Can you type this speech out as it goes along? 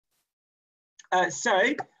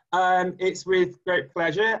It's with great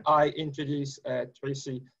pleasure I introduce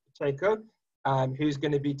Tracey Pacheco, who's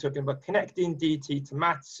going to be talking about connecting DT to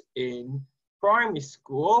maths in primary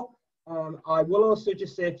school. I will also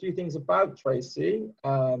just say a few things about Tracey.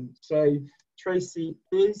 Tracey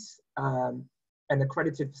is an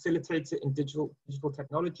accredited facilitator in digital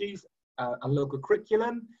technologies and local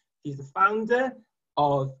curriculum. She's the founder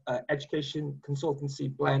of education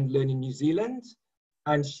consultancy Blend Learning New Zealand,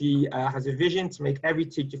 and she has a vision to make every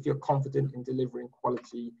teacher feel confident in delivering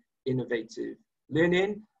quality, innovative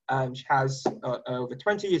learning. She has over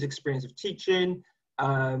 20 years experience of teaching,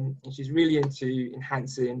 and she's really into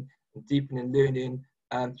enhancing and deepening learning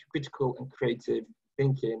through critical and creative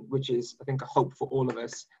thinking, which is, I think, a hope for all of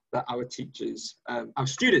us that our teachers, our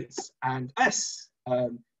students and us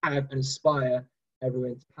have and aspire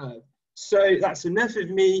everyone to have. So that's enough of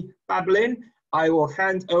me babbling. I will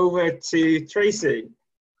hand over to Tracey.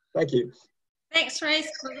 Thank you. Thanks, Reece,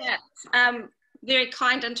 for that very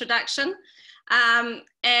kind introduction.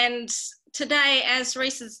 And today, as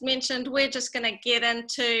Reece has mentioned, we're just going to get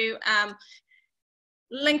into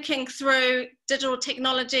linking through digital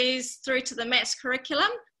technologies through to the maths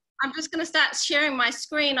curriculum. I'm just going to start sharing my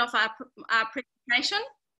screen of our presentation.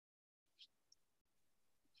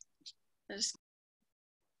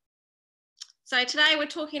 So today we're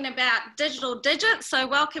talking about digital digits. So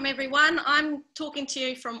welcome everyone. I'm talking to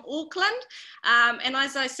you from Auckland. And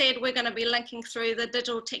as I said, we're going to be linking through the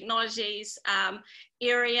digital technologies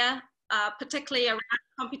area, particularly around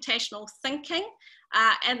computational thinking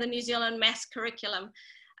and the New Zealand maths curriculum.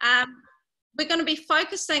 We're going to be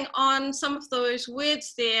focusing on some of those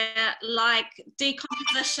words there like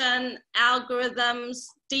decomposition, algorithms,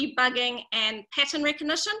 debugging, and pattern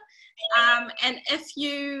recognition. And if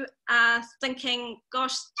you are thinking,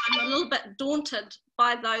 gosh, I'm a little bit daunted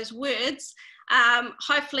by those words,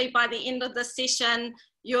 hopefully by the end of the session,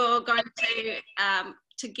 you're going to,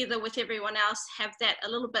 together with everyone else, have that a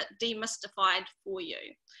little bit demystified for you.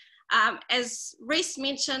 As Reece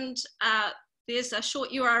mentioned, there's a short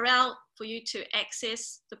URL for you to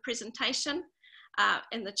access the presentation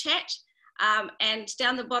in the chat. And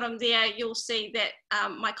down the bottom there, you'll see that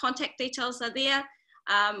my contact details are there.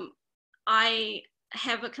 I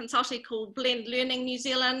have a consultancy called Blend Learning New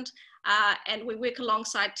Zealand, and we work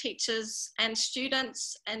alongside teachers and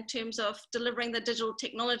students in terms of delivering the digital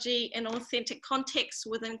technology in authentic contexts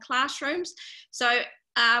within classrooms. So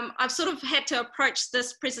I've sort of had to approach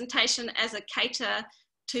this presentation as a cater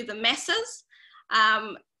to the masses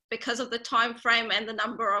because of the time frame and the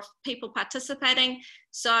number of people participating.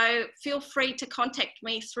 So feel free to contact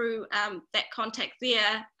me through that contact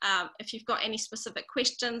there if you've got any specific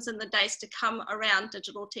questions in the days to come around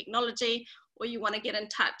digital technology, or you want to get in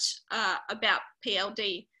touch about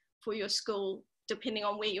PLD for your school, depending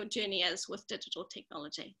on where your journey is with digital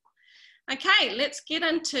technology. Okay, let's get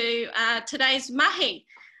into today's mahi.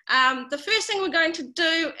 The first thing we're going to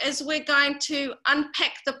do is we're going to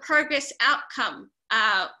unpack the progress outcome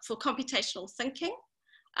for computational thinking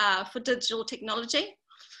for digital technology.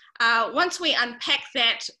 Once we unpack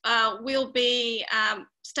that, we'll be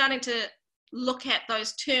starting to look at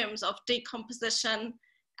those terms of decomposition,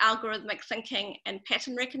 algorithmic thinking, and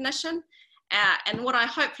pattern recognition. And what I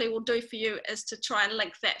hopefully will do for you is to try and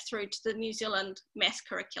link that through to the New Zealand maths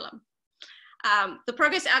curriculum. The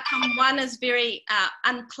progress outcome one is very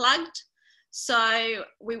unplugged. So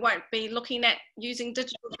we won't be looking at using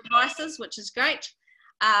digital devices, which is great.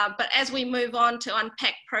 But as we move on to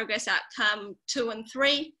unpack progress outcome 2 and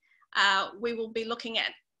 3, we will be looking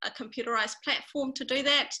at a computerized platform to do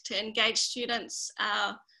that, to engage students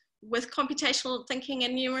with computational thinking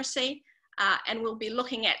and numeracy. And we'll be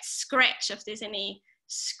looking at Scratch. If there's any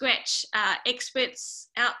Scratch experts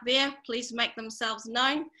out there, please make themselves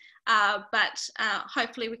known. But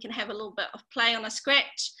hopefully we can have a little bit of play on a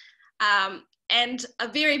Scratch. And a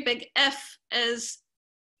very big if is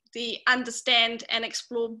the understand and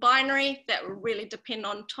explore binary. That will really depend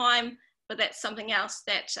on time, but that's something else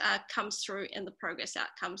that comes through in the progress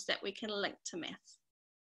outcomes that we can link to maths.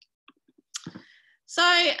 So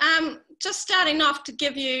just starting off, to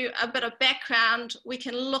give you a bit of background, we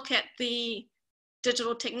can look at the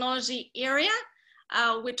digital technology area.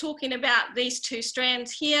 We're talking about these two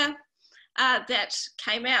strands here that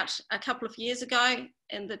came out a couple of years ago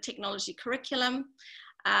in the technology curriculum.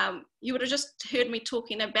 You would have just heard me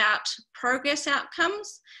talking about progress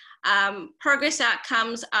outcomes. Progress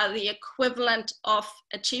outcomes are the equivalent of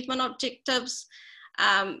achievement objectives.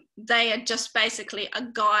 They are just basically a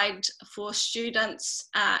guide for students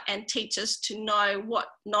and teachers to know what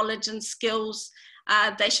knowledge and skills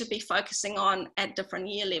they should be focusing on at different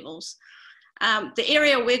year levels. The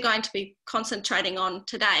area we're going to be concentrating on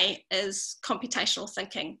today is computational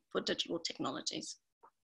thinking for digital technologies.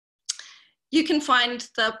 You can find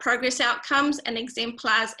the progress outcomes and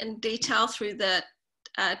exemplars in detail through the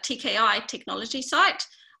TKI technology site,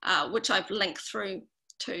 which I've linked through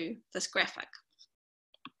to this graphic.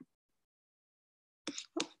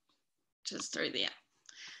 Just through there.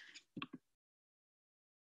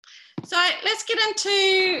 So let's get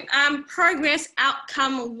into progress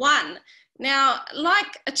outcome 1. Now,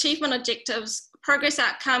 like achievement objectives, progress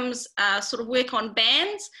outcomes sort of work on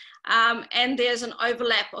bands, and there's an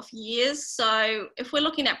overlap of years. So if we're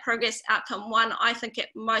looking at progress outcome 1, I think it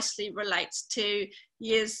mostly relates to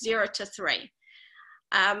years 0 to 3.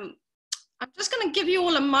 I'm just going to give you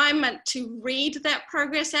all a moment to read that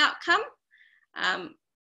progress outcome,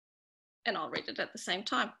 and I'll read it at the same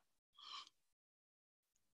time.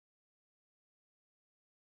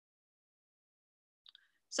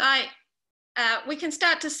 So we can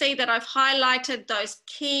start to see that I've highlighted those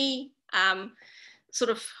key sort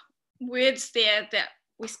of words there that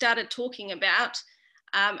we started talking about.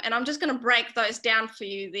 And I'm just going to break those down for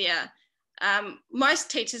you there. Most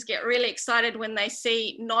teachers get really excited when they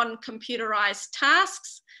see non-computerized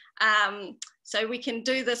tasks. So we can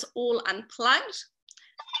do this all unplugged.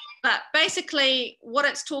 But basically what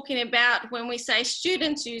it's talking about when we say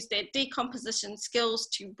students use their decomposition skills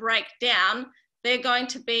to break down, they're going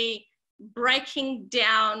to be breaking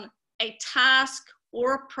down a task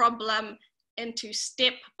or a problem into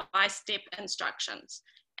step-by-step instructions.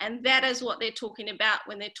 And that is what they're talking about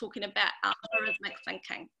when they're talking about algorithmic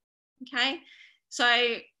thinking, okay?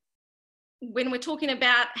 So when we're talking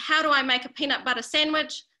about how do I make a peanut butter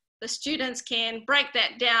sandwich, the students can break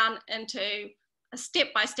that down into a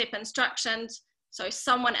step-by-step instructions so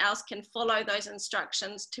someone else can follow those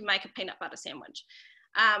instructions to make a peanut butter sandwich.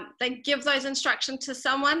 They give those instructions to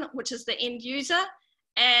someone, which is the end user,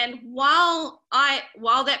 and while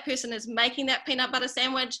that person is making that peanut butter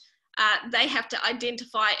sandwich, they have to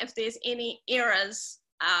identify if there's any errors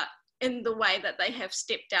in the way that they have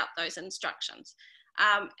stepped out those instructions.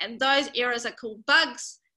 And those errors are called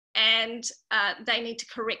bugs, and they need to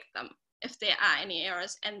correct them if there are any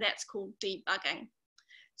errors, and that's called debugging.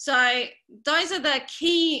 So those are the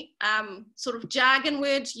key sort of jargon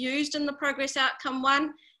words used in the progress outcome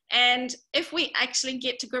 1. And if we actually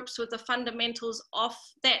get to grips with the fundamentals of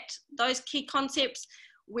those key concepts,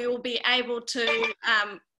 we will be able to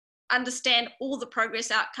understand all the progress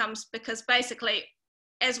outcomes, because basically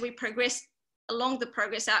as we progress along the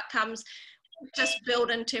progress outcomes, we just build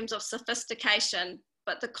in terms of sophistication,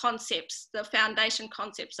 but the concepts, the foundation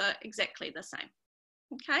concepts are exactly the same,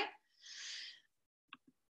 okay?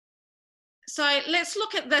 So let's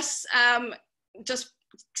look at this, just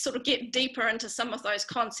sort of get deeper into some of those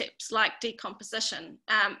concepts like decomposition.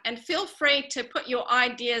 And feel free to put your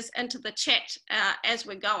ideas into the chat as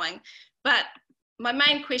we're going. But my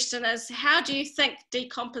main question is, how do you think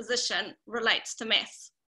decomposition relates to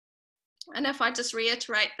maths? And if I just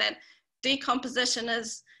reiterate that decomposition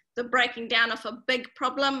is the breaking down of a big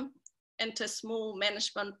problem into small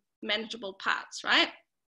manageable parts, right?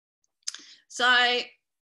 So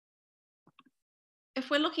if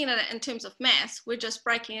we're looking at it in terms of maths, we're just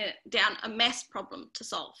breaking it down a maths problem to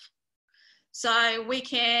solve. So we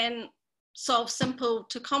can solve simple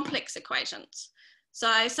to complex equations.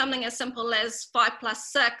 So something as simple as 5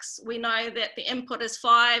 plus 6, we know that the input is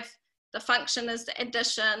 5, the function is the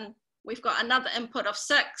addition, we've got another input of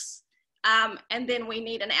 6, and then we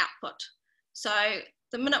need an output. So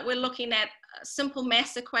the minute we're looking at a simple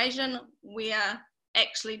maths equation, we are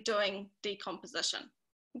actually doing decomposition,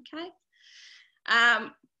 okay?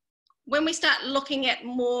 When we start looking at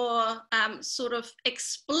more sort of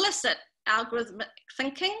explicit algorithmic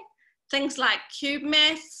thinking, things like cube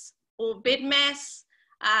maths or bed maths,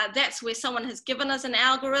 that's where someone has given us an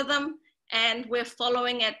algorithm and we're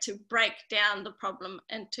following it to break down the problem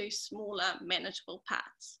into smaller manageable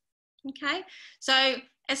parts, okay? So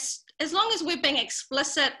as long as we're being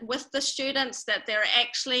explicit with the students that they're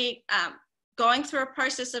actually going through a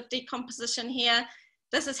process of decomposition here,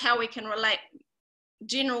 this is how we can relate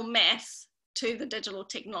general maths to the digital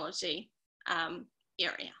technology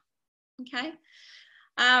area, okay?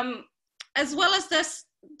 As well as this,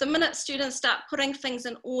 the minute students start putting things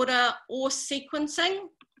in order or sequencing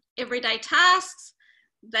everyday tasks,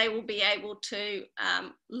 they will be able to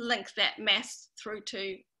link that maths through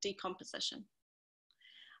to decomposition.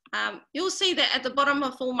 You'll see that at the bottom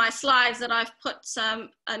of all my slides that I've put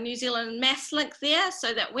a New Zealand maths link there,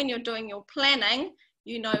 so that when you're doing your planning,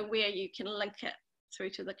 you know where you can link it through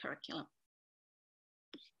to the curriculum.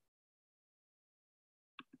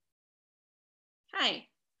 Okay,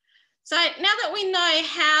 So now that we know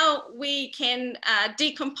how we can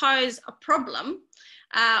decompose a problem,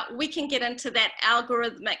 we can get into that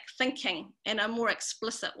algorithmic thinking in a more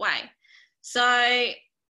explicit way. So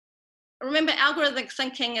remember, algorithmic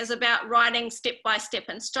thinking is about writing step-by-step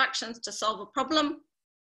instructions to solve a problem.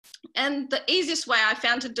 And the easiest way I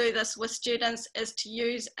found to do this with students is to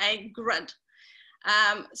use a grid.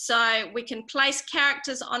 So we can place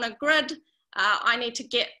characters on a grid. I need to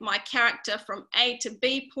get my character from A to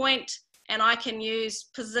B point, and I can use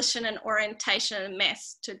position and orientation and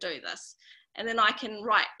maths to do this. And then I can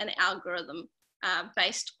write an algorithm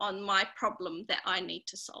based on my problem that I need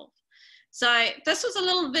to solve. So this was a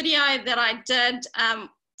little video that I did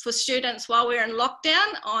for students while we were in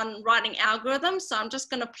lockdown on writing algorithms. So I'm just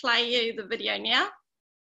going to play you the video now.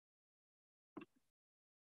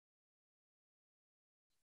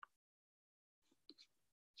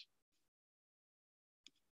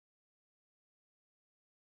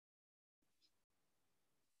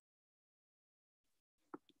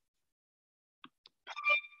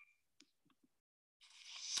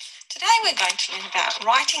 Today we're going to learn about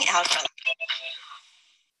writing algorithms.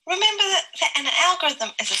 Remember that an algorithm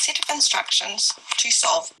is a set of instructions to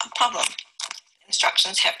solve a problem.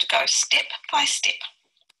 Instructions have to go step by step.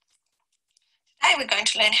 Today we're going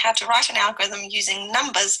to learn how to write an algorithm using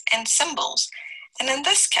numbers and symbols. And in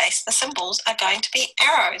this case, the symbols are going to be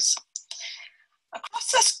arrows.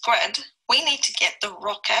 Across this grid, we need to get the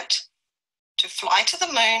rocket to fly to the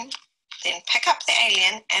moon, then pick up the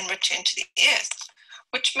alien and return to the Earth,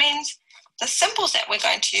 which means the symbols that we're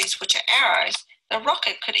going to use, which are arrows, the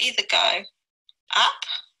rocket could either go up,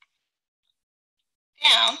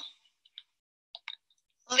 down,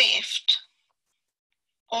 left,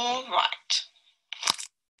 or right.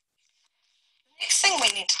 The next thing we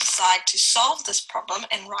need to decide to solve this problem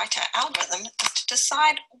and write our algorithm is to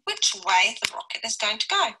decide which way the rocket is going to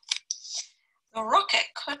go. The rocket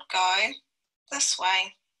could go this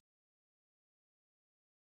way.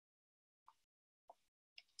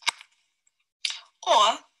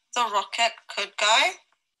 Or the rocket could go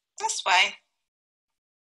this way.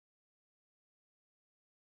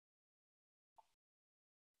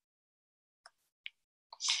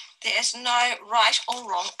 There is no right or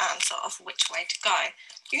wrong answer of which way to go.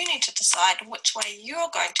 You need to decide which way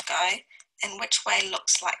you're going to go and which way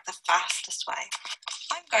looks like the fastest way.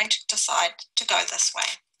 I'm going to decide to go this way.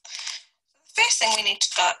 The first thing we need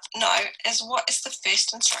to know is what is the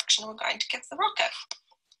first instruction we're going to give the rocket.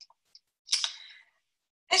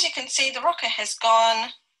 As you can see, the rocket has gone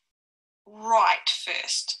right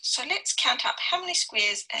first. So let's count up how many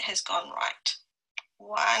squares it has gone right.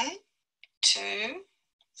 1, 2,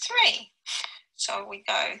 3. So we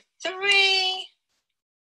go 3,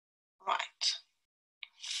 right.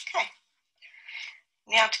 Okay.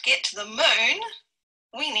 Now to get to the moon,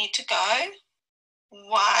 we need to go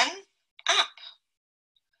 1 up.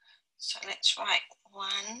 So let's write 1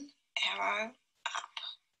 arrow up.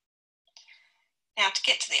 Now to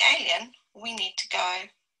get to the alien, we need to go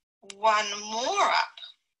 1 more up.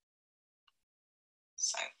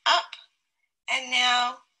 So up, and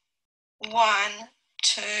now 1,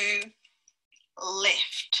 2,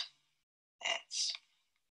 left. That's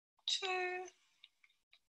 2,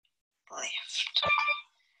 left.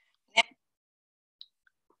 Now,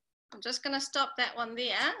 I'm just going to stop that one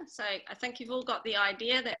there. So I think you've all got the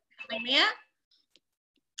idea that's coming there.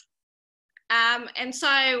 And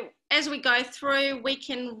so as we go through, we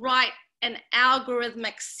can write an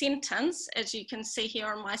algorithmic sentence, as you can see here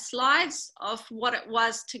on my slides, of what it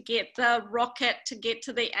was to get the rocket, to get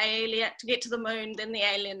to the alien, to get to the moon, then the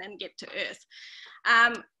alien, and get to Earth.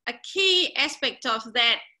 A key aspect of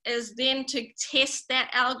that is then to test that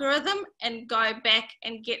algorithm and go back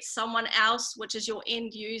and get someone else, which is your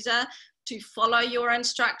end user, to follow your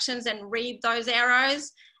instructions and read those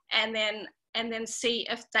arrows, and then see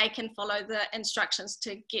if they can follow the instructions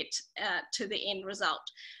to get to the end result.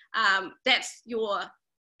 That's your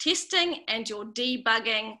testing and your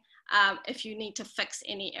debugging if you need to fix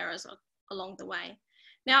any errors along the way.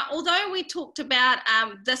 Now, although we talked about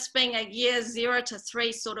this being a year 0 to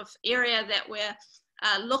 3 sort of area that we're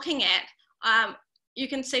looking at, you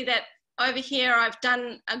can see that over here I've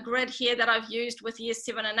done a grid here that I've used with year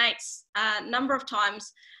 7 and 8s a number of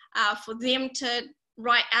times for them to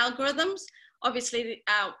write algorithms. Obviously,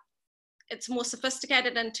 it's more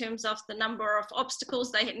sophisticated in terms of the number of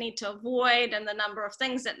obstacles they need to avoid and the number of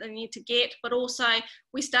things that they need to get, but also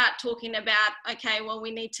we start talking about, okay, well,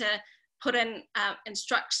 we need to put in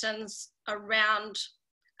instructions around,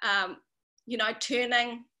 you know,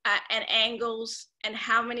 turning and angles and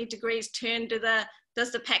how many degrees turn do the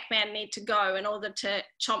does the Pac-Man need to go in order to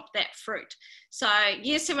chomp that fruit? So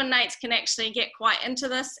year 7 and 8s can actually get quite into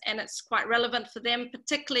this, and it's quite relevant for them,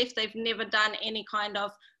 particularly if they've never done any kind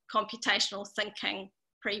of computational thinking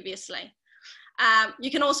previously. You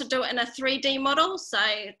can also do it in a 3D model, so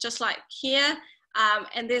just like here,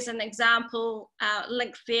 and there's an example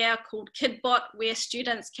link there called KidBot, where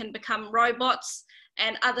students can become robots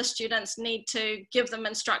and other students need to give them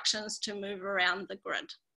instructions to move around the grid.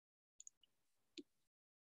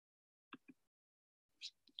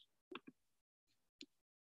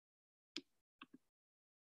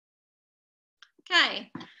 Okay,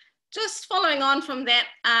 just following on from that,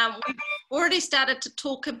 we've already started to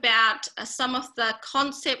talk about some of the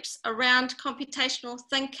concepts around computational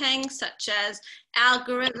thinking, such as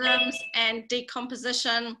algorithms and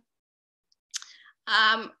decomposition.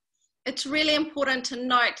 It's really important to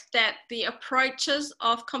note that the approaches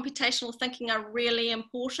of computational thinking are really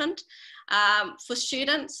important for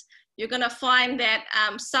students. You're going to find that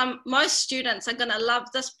most students are going to love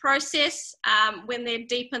this process when they're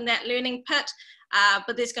deep in that learning pit,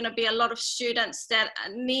 but there's going to be a lot of students that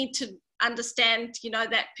need to understand, you know,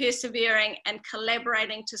 that persevering and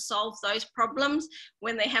collaborating to solve those problems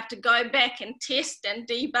when they have to go back and test and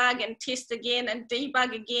debug and test again and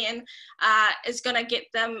debug again is going to get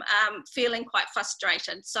them feeling quite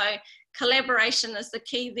frustrated. So collaboration is the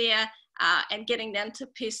key there, and getting them to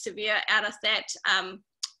persevere out of that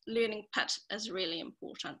learning pit is really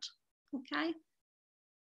important. Okay.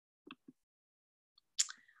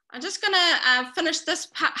 I'm just going to finish this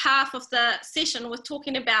half of the session with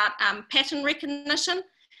talking about pattern recognition.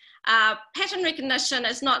 Pattern recognition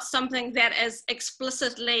is not something that is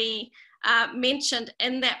explicitly mentioned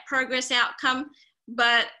in that progress outcome,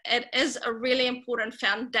 but it is a really important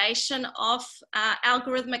foundation of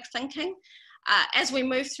algorithmic thinking. As we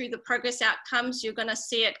move through the progress outcomes, you're going to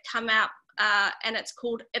see it come out, and it's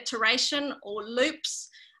called iteration or loops,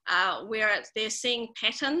 where they're seeing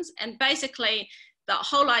patterns. And basically, the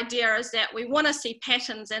whole idea is that we want to see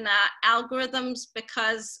patterns in our algorithms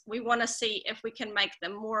because we want to see if we can make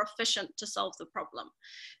them more efficient to solve the problem.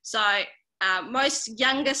 So most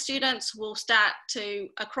younger students will start to,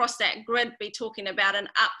 across that grid, be talking about an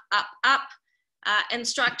up, up, up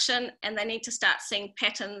instruction, and they need to start seeing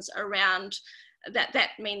patterns around that.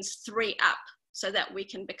 That means 3 up, so that we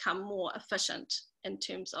can become more efficient in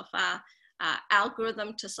terms of our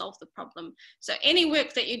algorithm to solve the problem. So any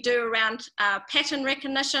work that you do around pattern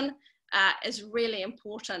recognition is really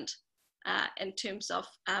important in terms of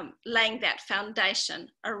laying that foundation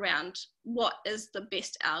around what is the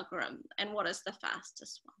best algorithm and what is the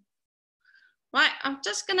fastest one. Right, I'm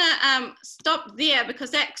just gonna stop there because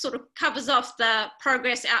that sort of covers off the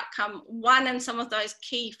progress outcome 1 and some of those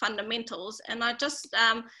key fundamentals. And I just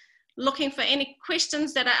looking for any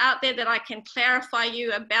questions that are out there that I can clarify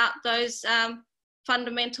you about those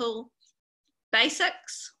fundamental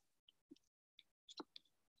basics.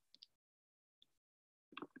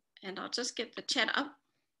 And I'll just get the chat up.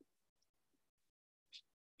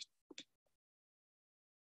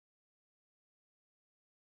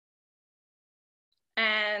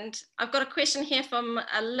 And I've got a question here from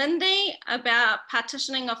Lindy about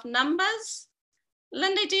partitioning of numbers.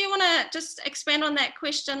 Lindy, do you want to just expand on that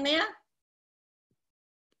question there?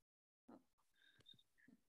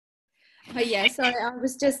 Oh yeah, sorry, I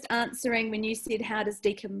was just answering when you said how does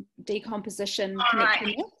decomposition connect to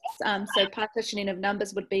next. So partitioning of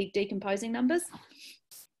numbers would be decomposing numbers.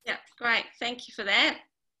 Yeah, great, thank you for that.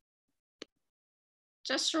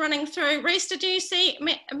 Just running through. Reese, did you see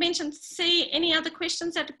any other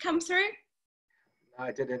questions that had come through? No,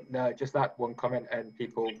 I didn't. No, just that one comment and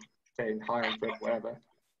people saying hi on Twitter, whatever.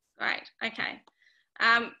 Great, okay.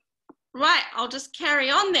 Right, I'll just carry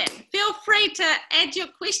on then. Feel free to add your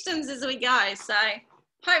questions as we go. So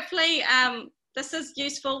hopefully this is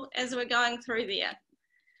useful as we're going through there.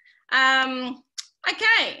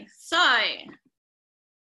 Okay, so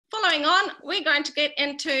following on, we're going to get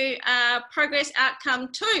into progress outcome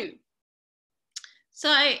 2.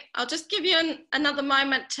 So I'll just give you another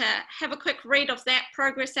moment to have a quick read of that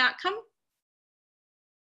progress outcome.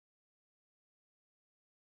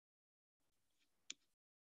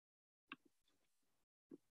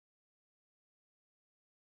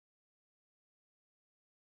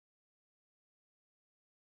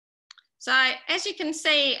 So as you can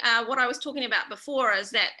see, what I was talking about before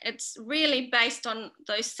is that it's really based on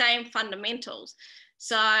those same fundamentals.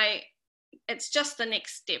 So it's just the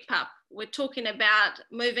next step up. We're talking about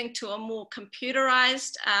moving to a more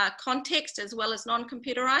computerized context as well as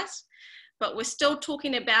non-computerized, but we're still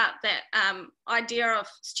talking about that idea of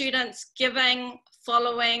students giving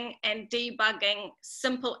following and debugging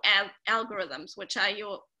simple algorithms, which are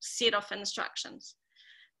your set of instructions.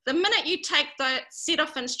 The minute you take the set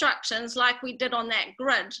of instructions, like we did on that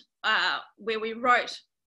grid, where we wrote,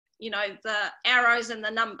 you know, the arrows and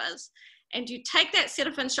the numbers, and you take that set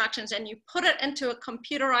of instructions and you put it into a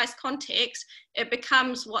computerized context, it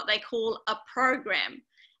becomes what they call a program.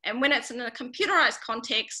 And when it's in a computerized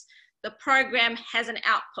context, the program has an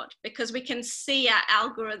output because we can see our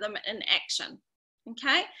algorithm in action,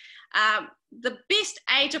 okay? The best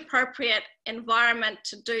age-appropriate environment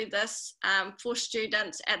to do this for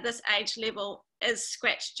students at this age level is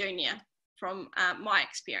Scratch Junior, from my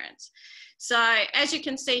experience. So as you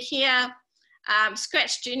can see here,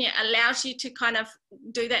 Scratch Junior allows you to kind of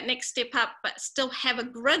do that next step up, but still have a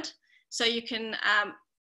grid, so you can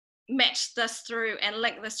match this through and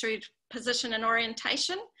link this through position and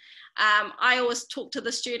orientation. I always talk to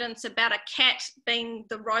the students about a cat being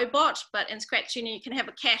the robot, but in Scratch Junior you can have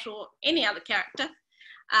a cat or any other character.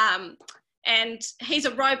 And he's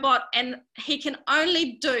a robot and he can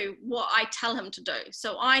only do what I tell him to do.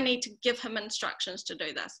 So I need to give him instructions to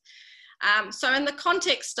do this. So in the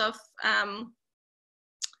context of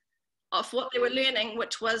what they were learning,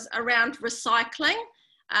 which was around recycling,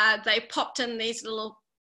 they popped in these little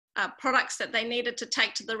products that they needed to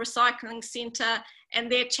take to the recycling centre, and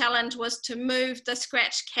their challenge was to move the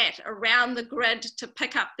Scratch cat around the grid to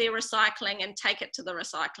pick up their recycling and take it to the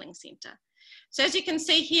recycling centre. So as you can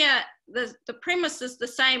see here, the premise is the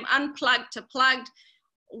same, unplugged to plugged.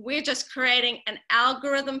 We're just creating an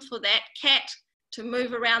algorithm for that cat to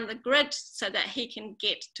move around the grid so that he can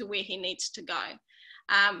get to where he needs to go.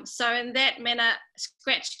 So in that manner,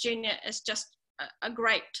 Scratch Junior is just a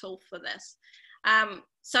great tool for this.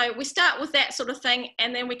 So we start with that sort of thing,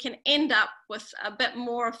 and then we can end up with a bit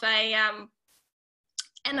more of a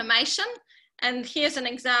animation. And here's an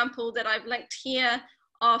example that I've linked here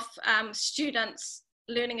of students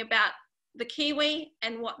learning about the kiwi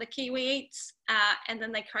and what the kiwi eats, and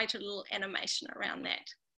then they create a little animation around that.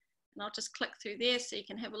 And I'll just click through there so you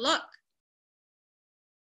can have a look.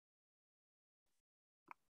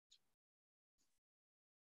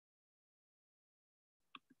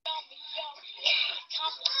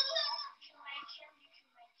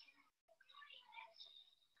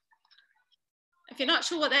 If you're not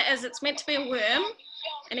sure what that is, it's meant to be a worm,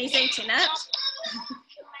 and he's eating it.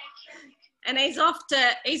 And he's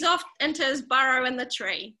off into his burrow in the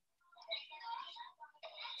tree.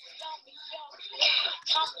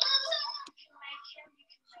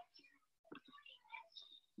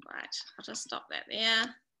 Right, I'll just stop that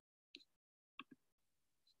there.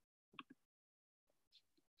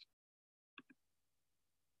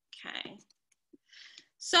 Okay.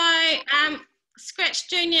 So Scratch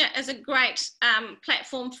Junior is a great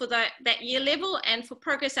platform for that year level, and for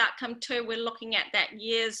Progress Outcome 2, we're looking at that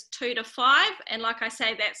years 2 to 5, and like I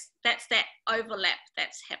say, that's that overlap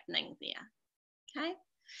that's happening there. Okay.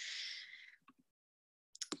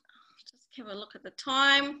 Just have a look at the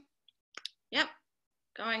time. Yep,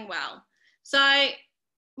 going well. So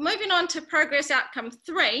moving on to Progress Outcome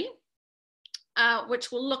 3,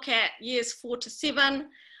 which will look at years 4 to 7.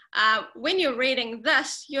 When you're reading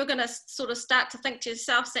this, you're going to sort of start to think to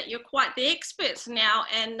yourselves that you're quite the experts now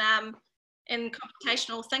in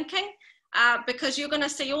computational thinking, because you're going to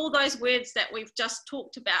see all those words that we've just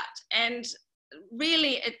talked about, and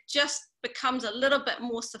really it just becomes a little bit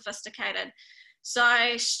more sophisticated.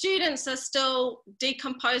 So students are still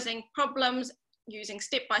decomposing problems using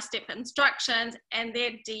step-by-step instructions, and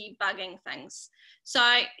they're debugging things.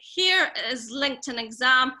 So here is linked an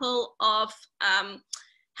example of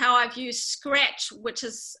how I've used Scratch, which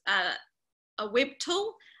is a web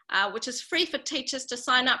tool, which is free for teachers to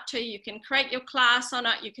sign up to. You can create your class on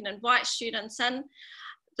it, you can invite students in.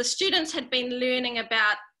 The students had been learning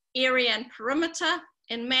about area and perimeter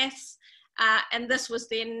in maths, and this was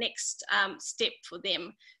their next step for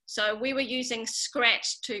them. So we were using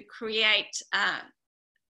Scratch to create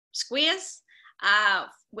squares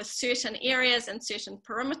with certain areas and certain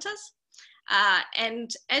perimeters. And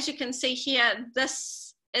as you can see here, this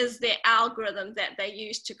is their algorithm that they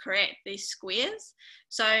use to create these squares.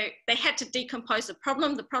 So they had to decompose the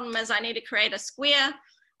problem. The problem is I need to create a square.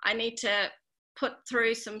 I need to put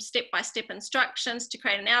through some step-by-step instructions to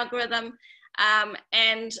create an algorithm.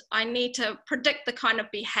 And I need to predict the kind of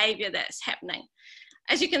behavior that's happening.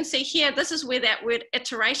 As you can see here, this is where that word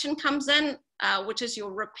iteration comes in, which is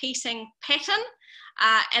your repeating pattern.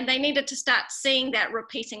 And they needed to start seeing that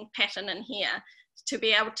repeating pattern in here to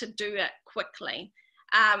be able to do it quickly.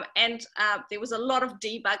 And there was a lot of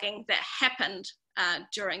debugging that happened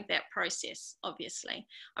during that process, obviously.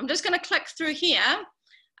 I'm just going to click through here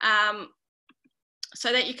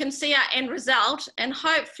so that you can see our end result. And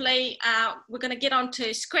hopefully we're going to get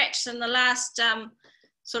onto Scratch in the last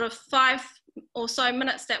sort of 5 or so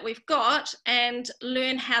minutes that we've got and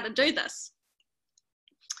learn how to do this.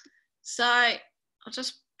 So I'll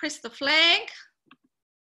just press the flag.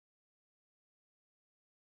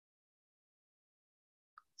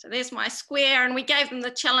 So there's my square, and we gave them the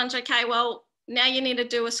challenge, okay, well, now you need to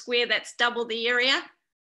do a square that's double the area.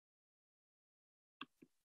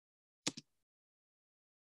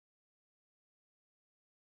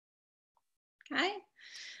 Okay,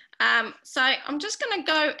 so I'm just going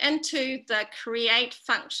to go into the create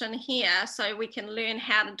function here so we can learn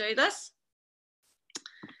how to do this.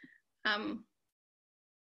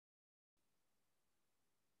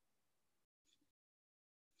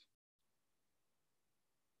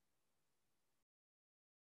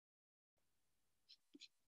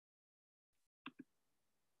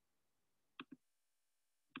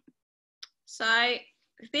 So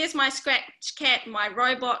there's my Scratch cat, my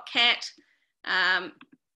robot cat. I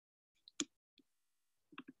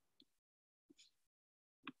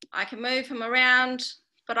can move him around,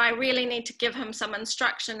 but I really need to give him some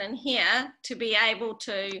instruction in here to be able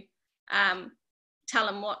to tell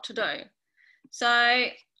him what to do. So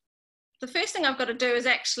the first thing I've got to do is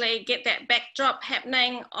actually get that backdrop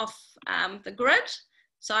happening off the grid.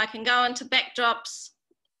 So I can go into backdrops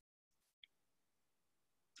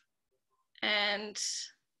and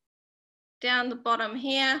down the bottom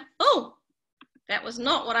here. Oh, that was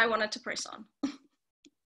not what I wanted to press on.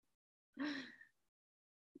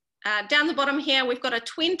 Down the bottom here, we've got a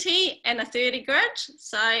 20 and a 30 grid.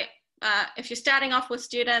 So if you're starting off with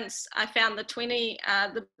students, I found the 20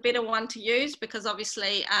 the better one to use, because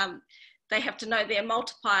obviously they have to know their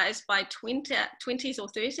multipliers by 20s or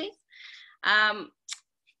 30s.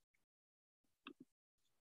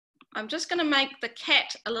 I'm just going to make the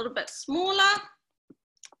cat a little bit smaller.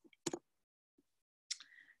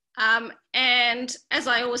 And as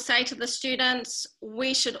I always say to the students,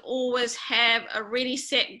 we should always have a ready,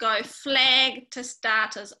 set, go flag to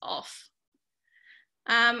start us off.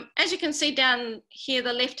 As you can see down here,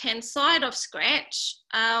 the left-hand side of Scratch,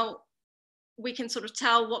 we can sort of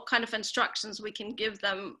tell what kind of instructions we can give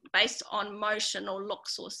them based on motion or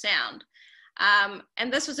looks or sound.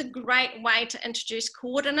 And this was a great way to introduce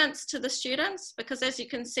coordinates to the students, because as you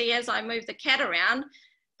can see, as I move the cat around,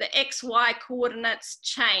 the XY coordinates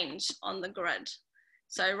change on the grid.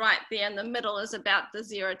 So right there in the middle is about the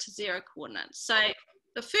 0 to 0 coordinates. So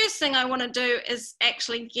the first thing I want to do is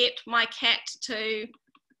actually get my cat to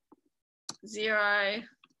 0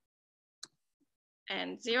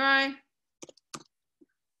 and 0.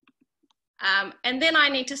 And then I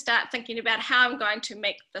need to start thinking about how I'm going to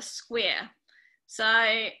make the square. So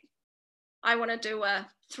I want to do a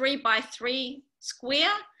 3 by 3 square.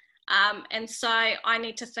 And so I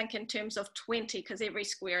need to think in terms of 20, because every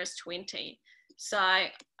square is 20. So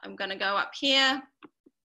I'm going to go up here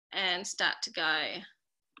and start to go,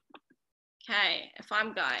 okay, if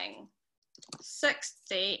I'm going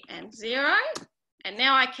 60 and 0, and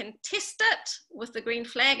now I can test it with the green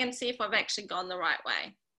flag and see if I've actually gone the right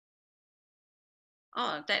way.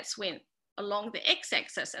 Oh, that's went along the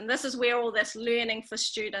x-axis, and this is where all this learning for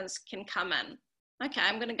students can come in. Okay,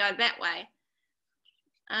 I'm going to go that way.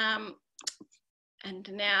 And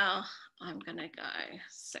now I'm going to go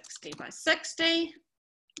 60 by 60.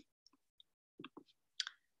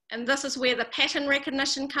 And this is where the pattern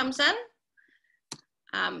recognition comes in,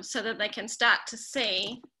 so that they can start to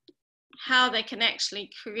see how they can actually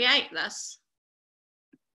create this.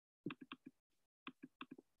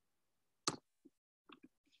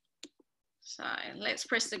 So let's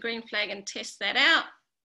press the green flag and test that out.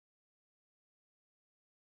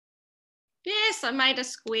 Yes, I made a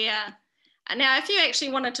square. And now if you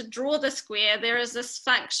actually wanted to draw the square, there is this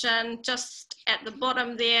function just at the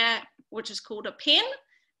bottom there, which is called a pen,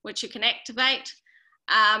 which you can activate.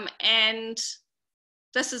 And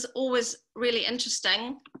this is always really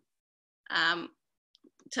interesting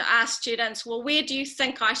to ask students, well, where do you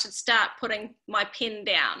think I should start putting my pen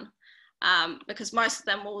down? Because most of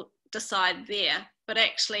them will decide there, but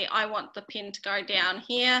actually I want the pen to go down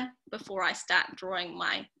here before I start drawing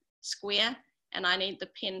my square, and I need the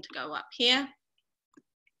pen to go up here.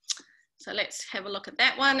 So let's have a look at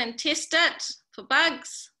that one and test it for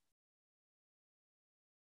bugs.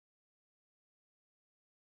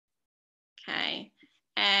 Okay,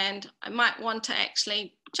 and I might want to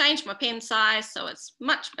actually change my pen size so it's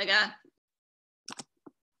much bigger,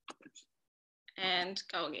 and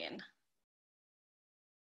go again.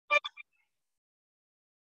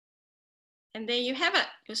 And there you have it,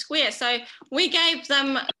 your square. So we gave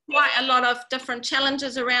them quite a lot of different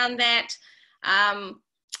challenges around that.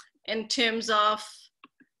 in terms of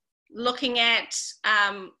looking at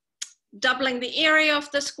doubling the area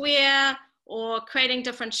of the square, or creating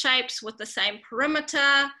different shapes with the same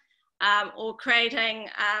perimeter, or creating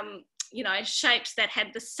you know, shapes that had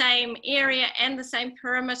the same area and the same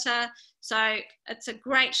perimeter. So it's a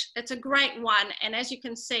great one. And as you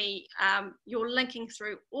can see, you're linking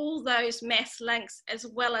through all those math links as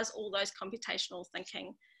well as all those computational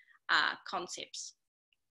thinking concepts.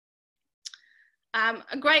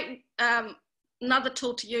 A great another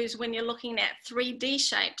tool to use when you're looking at 3D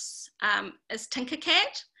shapes is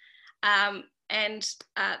Tinkercad. And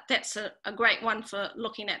that's a great one for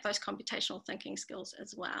looking at those computational thinking skills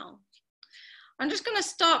as well. I'm just going to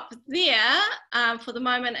stop there for the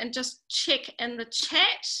moment and just check in the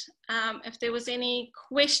chat if there was any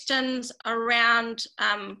questions around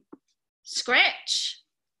Scratch.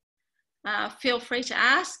 Feel free to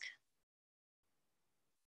ask.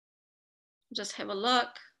 Just have a look.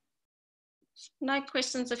 No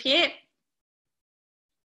questions of yet.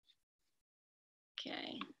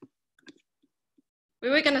 Okay. We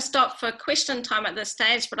were going to stop for question time at this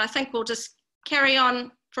stage, but I think we'll just carry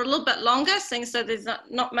on for a little bit longer, since so there's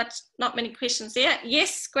not many questions there.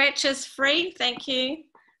 Yes, Scratch is free. Thank you,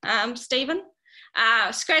 Stephen.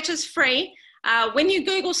 Scratch is free. When you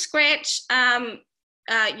Google Scratch,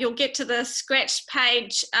 you'll get to the Scratch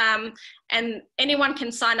page, and anyone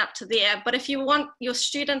can sign up to there. But if you want your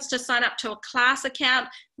students to sign up to a class account,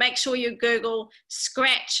 make sure you Google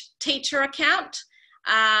Scratch teacher account.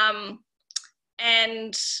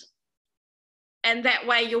 And that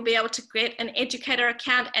way you'll be able to get an educator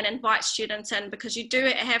account and invite students in, because you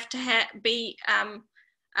do have to be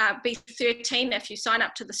 13 if you sign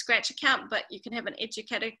up to the Scratch account, but you can have an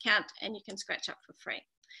educator account and you can Scratch up for free.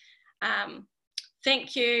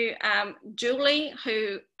 Thank you, Julie,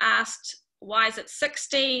 who asked, why is it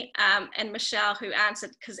 60? And Michelle, who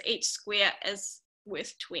answered, because each square is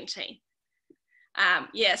worth 20.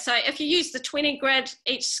 Yeah, so if you use the 20 grid,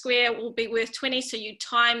 each square will be worth 20, so you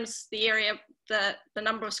times the area, the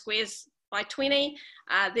number of squares by 20.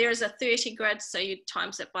 There is a 30 grid, so you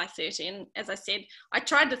times it by 30. And as I said, I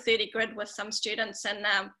tried the 30 grid with some students, and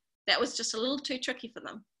that was just a little too tricky for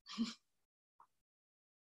them.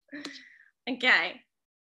 Okay,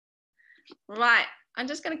 right, I'm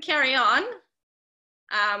just going to carry on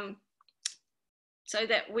so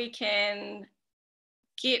that we can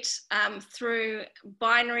get through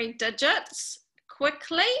binary digits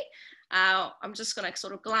quickly. I'm just going to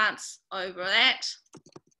sort of glance over that.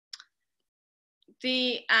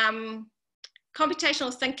 The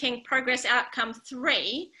computational thinking progress outcome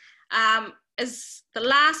 3 is the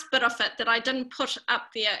last bit of it that I didn't put up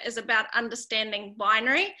there, is about understanding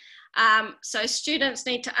binary. So students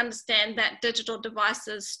need to understand that digital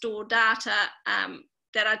devices store data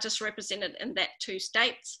that are just represented in that 2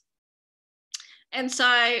 states. And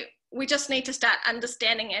so we just need to start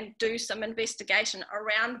understanding and do some investigation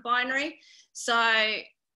around binary. So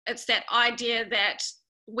it's that idea that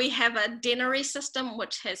we have a denary system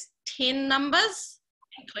which has 10 numbers,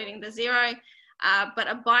 including the 0, but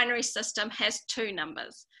a binary system has 2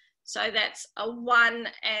 numbers. So that's a 1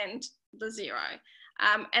 and the 0.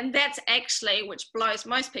 And that's actually, which blows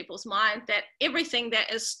most people's mind, that everything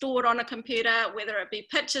that is stored on a computer, whether it be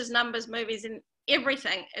pictures, numbers, movies, and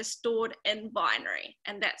everything is stored in binary.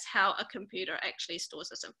 And that's how a computer actually stores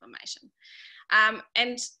this information.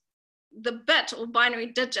 And the bit or binary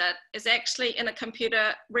digit is actually in a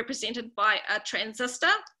computer represented by a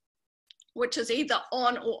transistor, which is either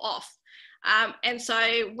on or off. And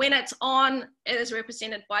so when it's on, it is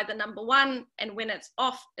represented by the number 1, and when it's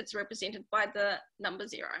off, it's represented by the number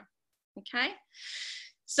 0. Okay,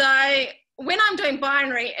 so when I'm doing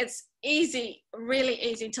binary, it's easy, really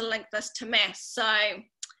easy to link this to math. So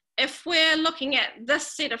if we're looking at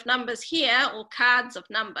this set of numbers here, or cards of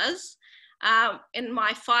numbers, in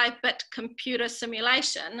my 5-bit computer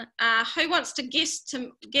simulation, who wants to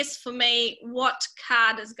guess for me what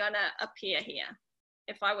card is going to appear here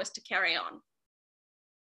if I was to carry on?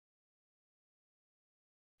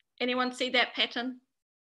 Anyone see that pattern?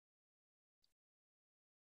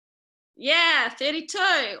 Yeah, 32,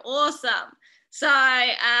 awesome. So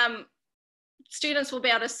students will be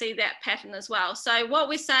able to see that pattern as well. So what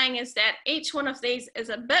we're saying is that each one of these is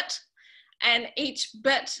a bit, and each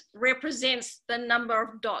bit represents the number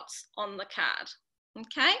of dots on the card.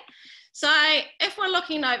 Okay, so if we're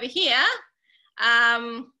looking over here,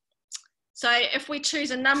 so if we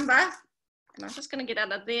choose a number, and I'm just going to get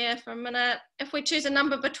out of there for a minute. If we choose a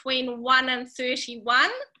number between 1 and 31,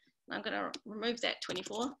 I'm going to remove that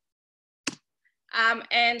 24.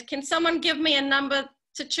 And can someone give me a number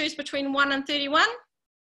to choose between 1 and 31?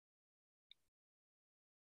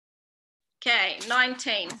 Okay,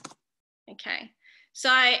 19. Okay, so,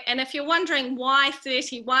 and if you're wondering why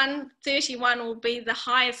 31, 31 will be the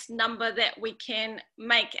highest number that we can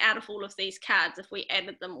make out of all of these cards if we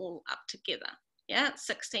added them all up together. Yeah,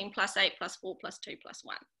 16 plus 8 plus 4 plus 2 plus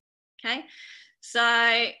 1. Okay,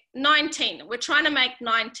 so 19, we're trying to make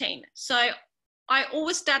 19. So I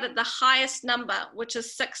always start at the highest number, which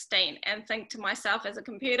is 16, and think to myself as a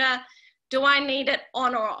computer, do I need it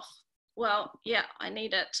on or off? Well, yeah, I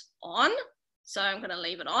need it on, so I'm going to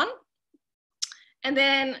leave it on. And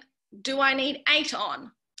then, do I need 8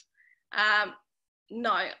 on?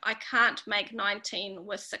 No, I can't make 19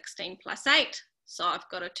 with 16 plus 8, so I've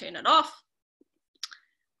got to turn it off.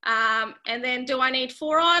 And then, do I need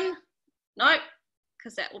 4 on? No,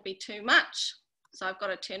 because that will be too much, so I've got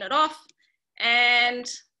to turn it off. And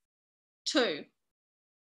 2,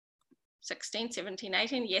 16, 17,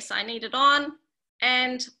 18, yes, I need it on.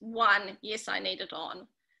 And 1, yes, I need it on.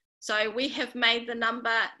 So we have made the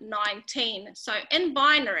number 19. So in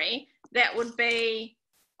binary, that would be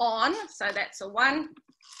on, so that's a 1.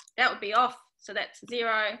 That would be off, so that's a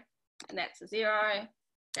 0, and that's a 0,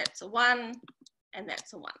 that's a 1, and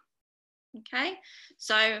that's a 1. Okay,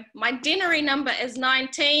 so my denary number is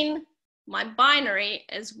 19. My binary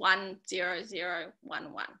is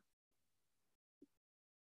 10011.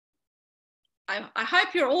 I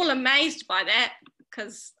hope you're all amazed by that,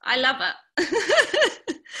 because I love it.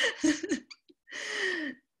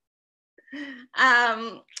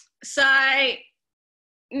 So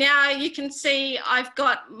now you can see I've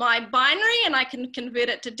got my binary and I can convert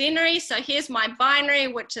it to denary. So here's my binary,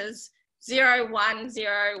 which is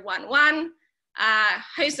 01011.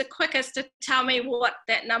 Who's the quickest to tell me what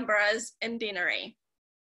that number is in denary?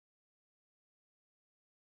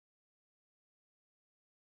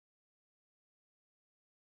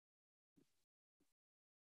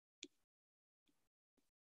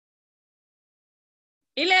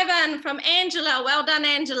 $11 from Angela. Well done,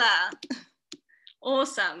 Angela.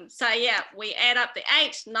 Awesome. So yeah, we add up the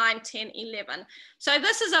 8, 9, 10, 11. So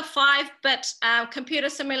this is a 5-bit computer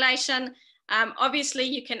simulation. Obviously,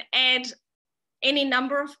 you can add any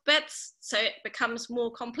number of bits, so it becomes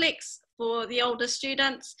more complex for the older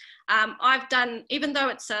students. I've done, even though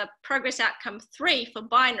it's a progress outcome 3 for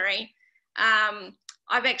binary,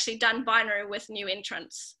 I've actually done binary with new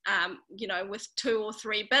entrants, you know, with 2 or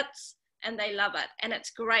 3 bits. And they love it, and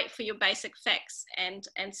it's great for your basic facts and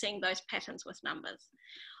seeing those patterns with numbers.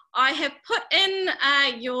 I have put in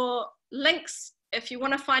your links if you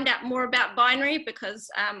want to find out more about binary, because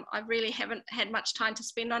I really haven't had much time to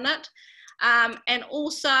spend on it. And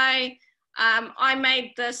also, I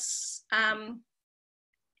made this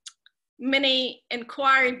mini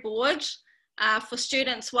inquiry board for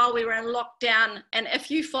students while we were in lockdown, and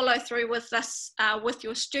if you follow through with this with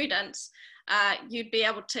your students, you'd be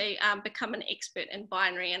able to become an expert in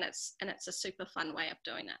binary, and it's a super fun way of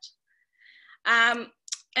doing it.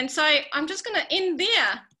 And so I'm just going to end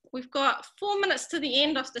there. We've got 4 minutes to the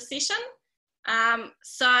end of the session.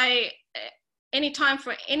 So any time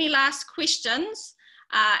for any last questions,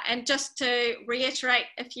 and just to reiterate,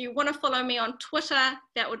 if you want to follow me on Twitter,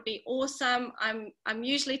 that would be awesome. I'm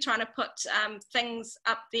usually trying to put things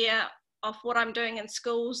up there of what I'm doing in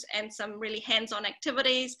schools and some really hands-on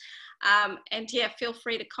activities. And yeah, feel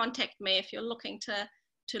free to contact me if you're looking to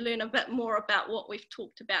learn a bit more about what we've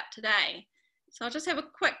talked about today. So I'll just have a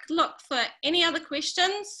quick look for any other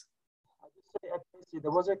questions.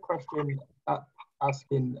 There was a question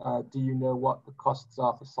asking, do you know what the costs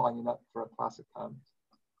are for signing up for a class account?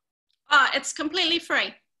 It's completely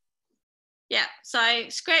free. Yeah, so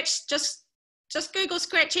Scratch, just Google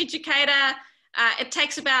Scratch Educator. It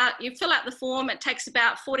takes about, you fill out the form, it takes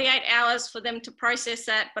about 48 hours for them to process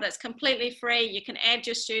it, but it's completely free. You can add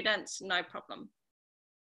your students, no problem.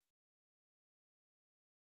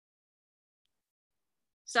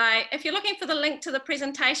 So if you're looking for the link to the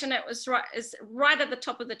presentation, is right at the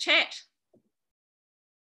top of the chat.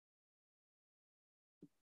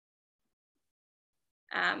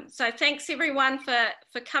 So thanks everyone for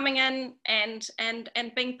coming in and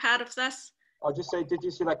being part of this. I'll just say, did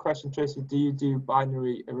you see that question, Tracy? Do you do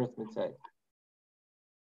binary arithmetic?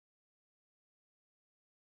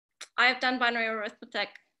 I have done binary arithmetic.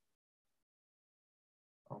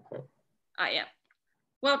 Okay. Oh, yeah.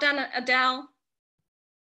 Well done, Adele.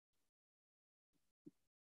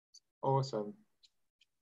 Awesome.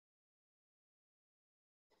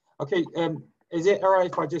 Okay, is it all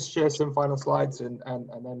right if I just share some final slides and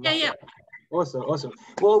then? Yeah. Awesome.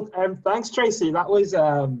 Well, thanks, Tracy. That was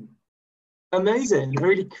amazing,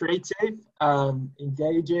 really creative,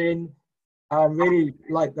 engaging. I really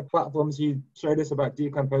like the platforms you showed us about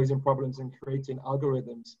decomposing problems and creating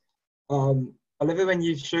algorithms. I love it when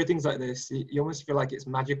you show things like this. You almost feel like it's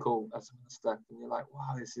magical as some of the stuff, and you're like,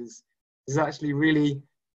 wow, this is actually really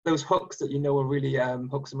those hooks that will really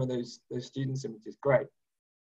hook some of those students in, which is great.